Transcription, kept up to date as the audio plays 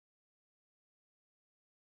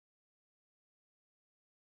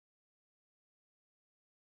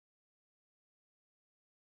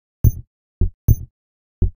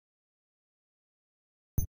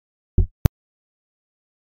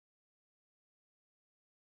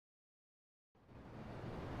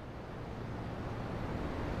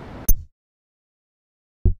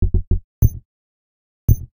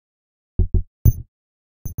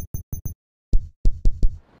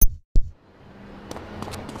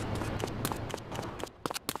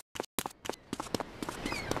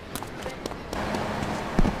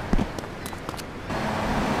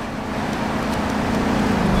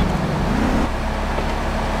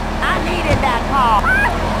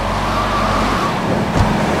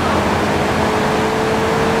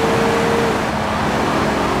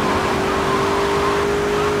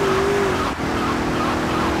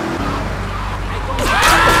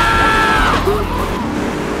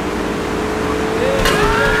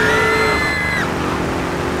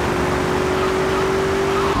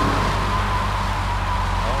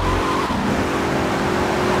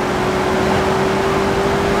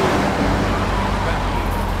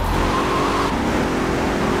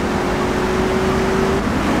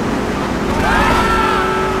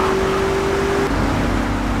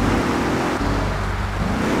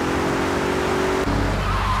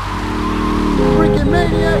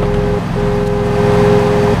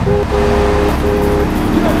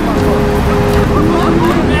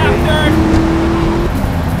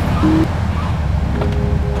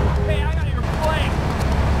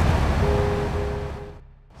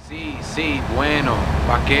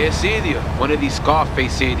Yes, idiot. One of these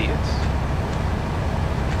Scarface idiots.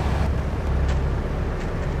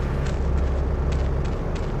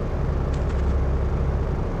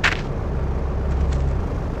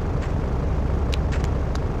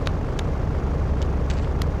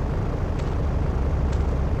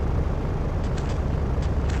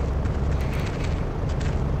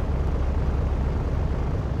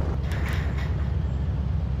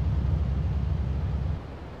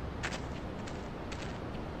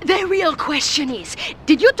 The real question is,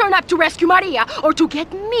 did you turn up to rescue Maria or to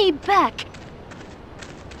get me back?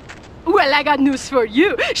 Well, I got news for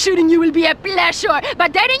you. Shooting you will be a pleasure,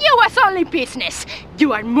 but dating you was only business.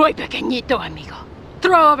 You are muy pequeñito, amigo.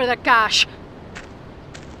 Throw over the cash.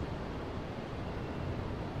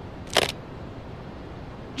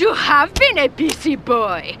 You have been a busy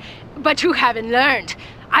boy, but you haven't learned.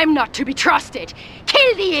 I'm not to be trusted.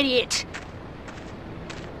 Kill the idiot!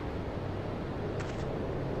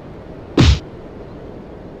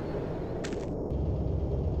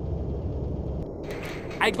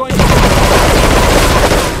 I'm going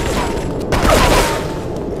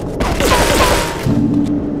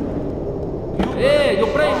Hey, you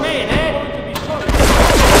pray man, eh?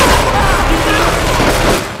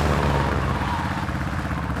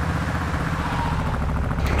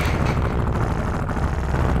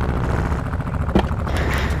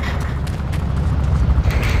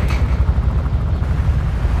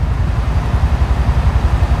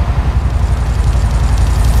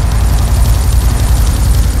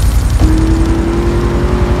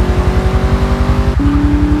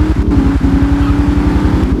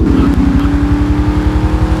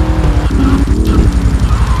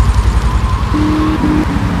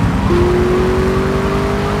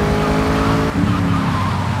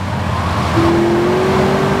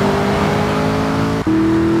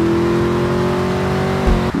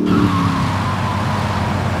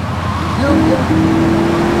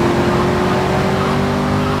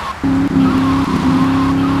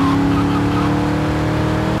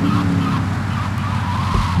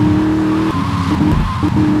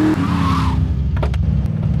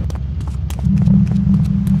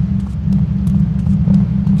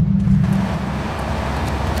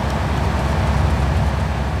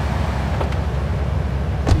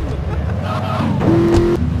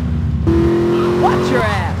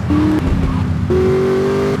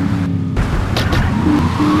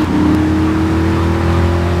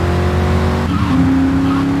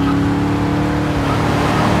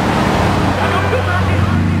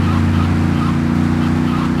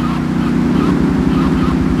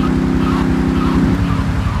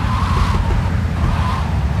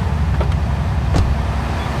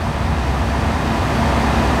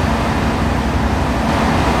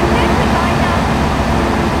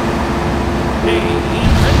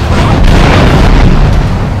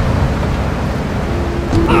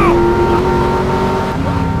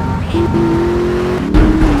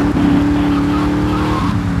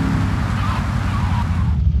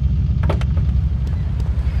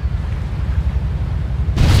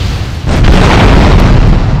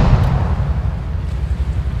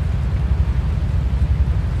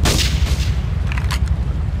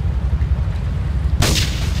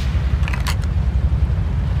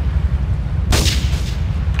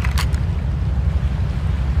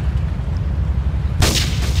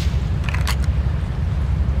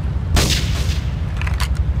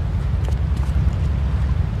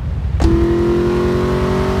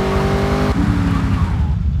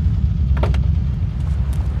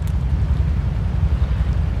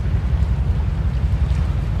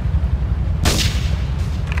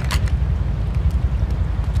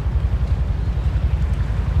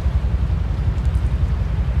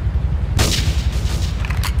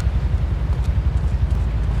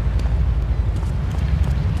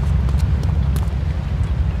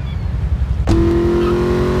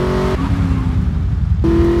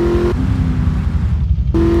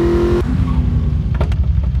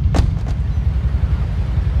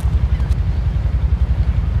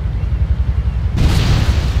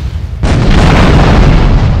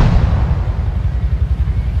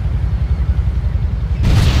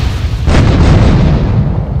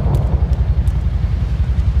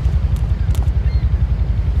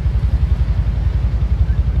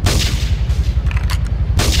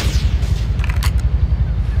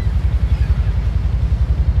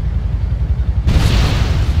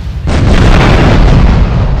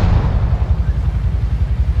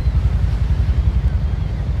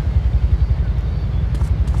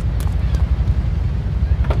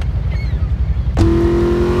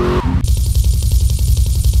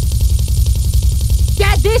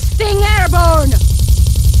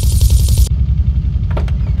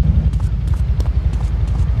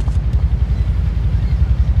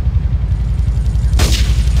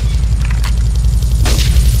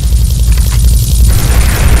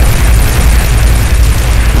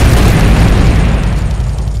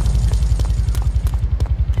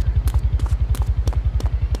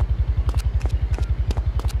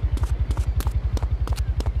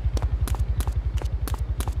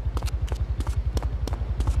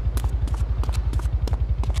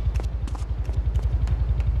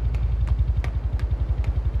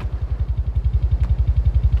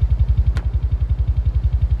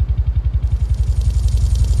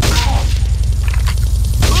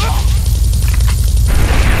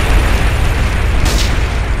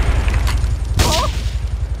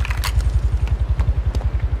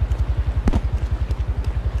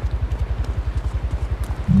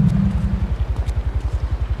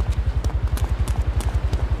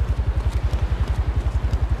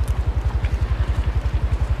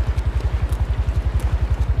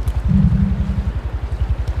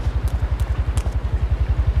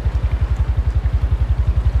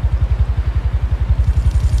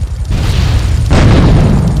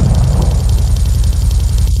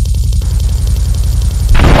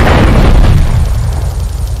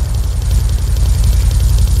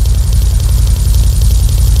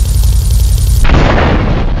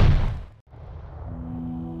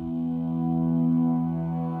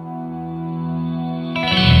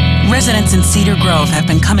 Cedar Grove have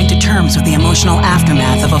been coming to terms with the emotional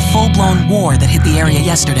aftermath of a full-blown war that hit the area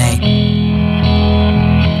yesterday.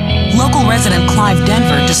 Local resident Clive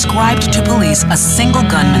Denver described to police a single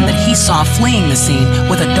gunman that he saw fleeing the scene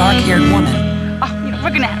with a dark-haired woman.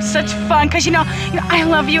 We're gonna have such fun, cause you know, I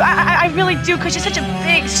love you. I really do, cause you're such a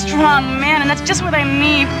big, strong man, and that's just what I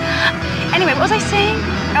need. Anyway, what was I saying?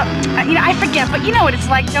 I forget, but you know what it's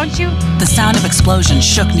like, don't you? The sound of explosions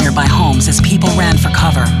shook nearby homes as people ran for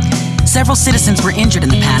cover. Several citizens were injured in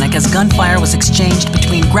the panic as gunfire was exchanged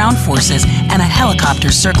between ground forces and a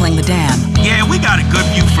helicopter circling the dam. Yeah, we got a good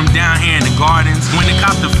view from down here in the gardens. When the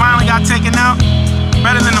copter finally got taken out,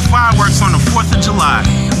 better than the fireworks on the 4th of July.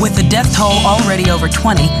 With the death toll already over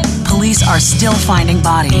 20, police are still finding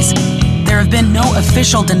bodies. There have been no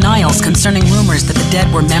official denials concerning rumors that the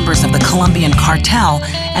dead were members of the Colombian cartel,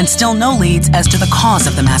 and still no leads as to the cause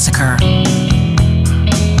of the massacre.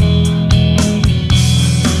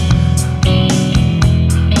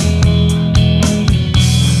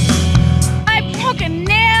 I broke a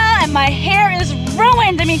nail and my hair is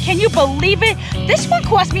ruined. I mean, can you believe it? This one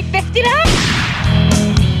cost me $50.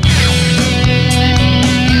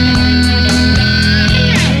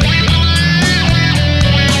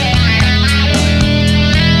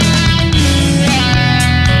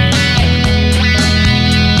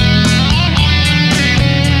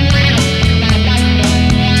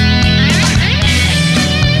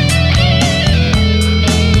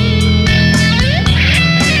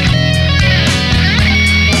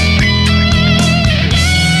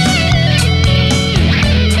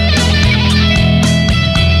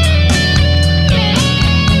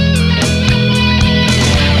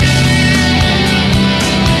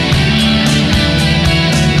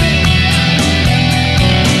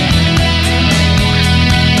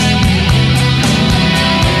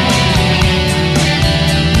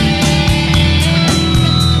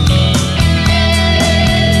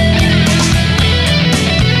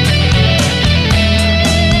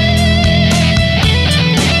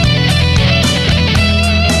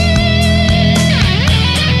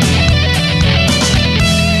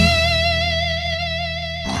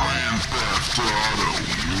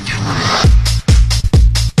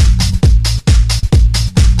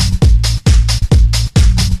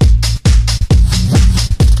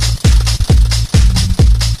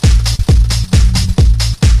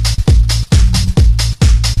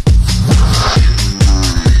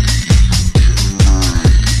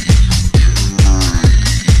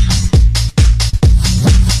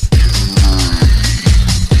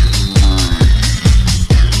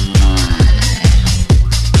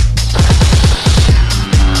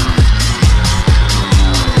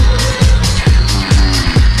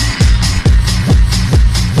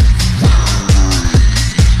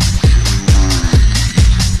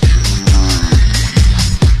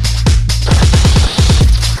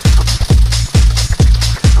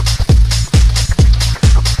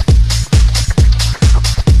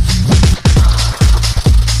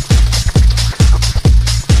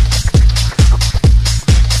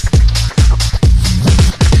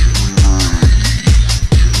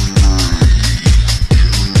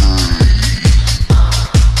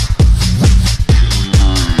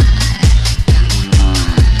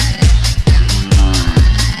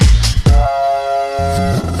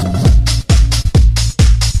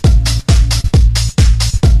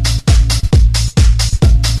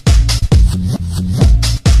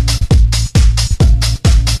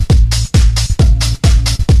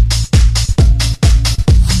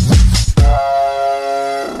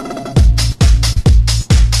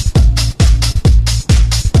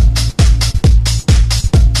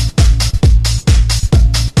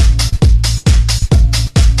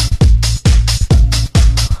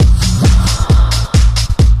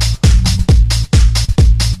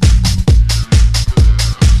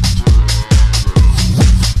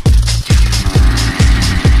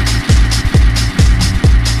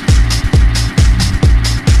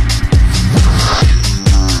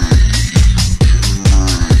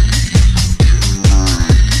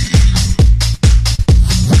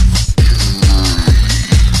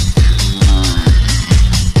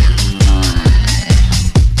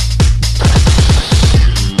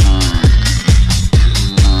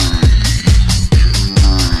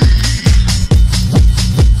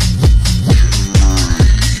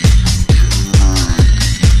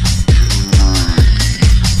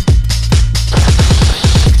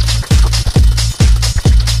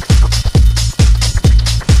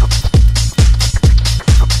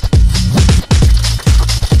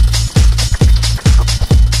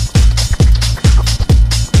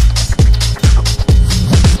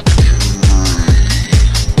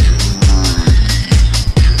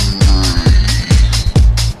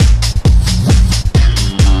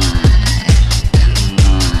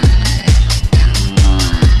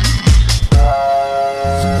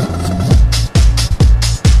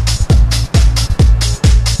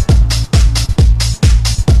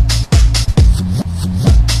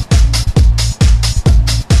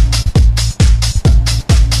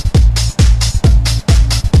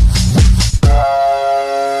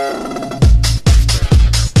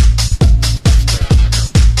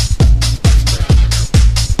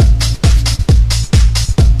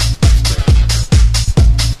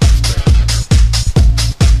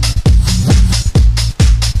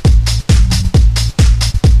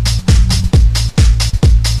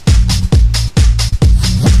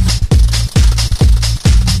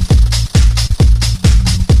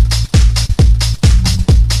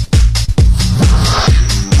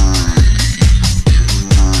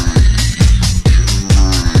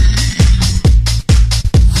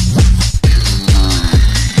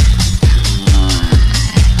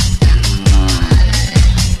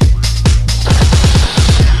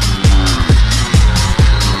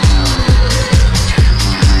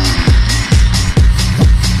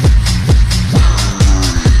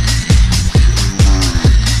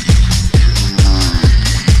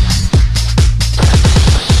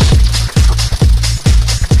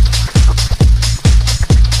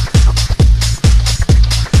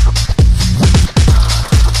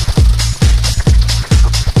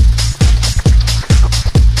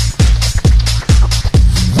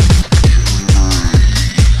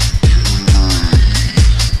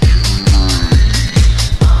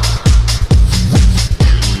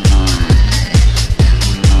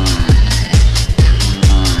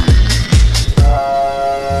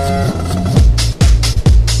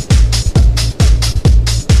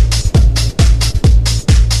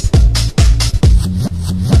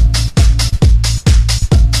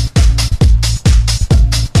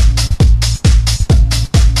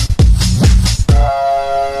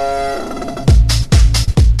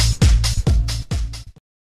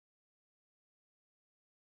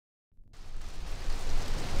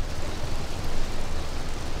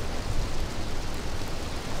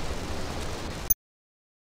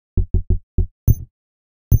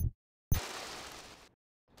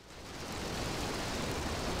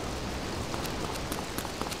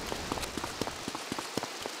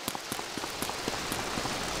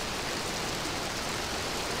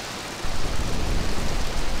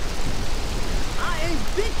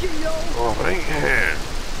 Oh, right hand.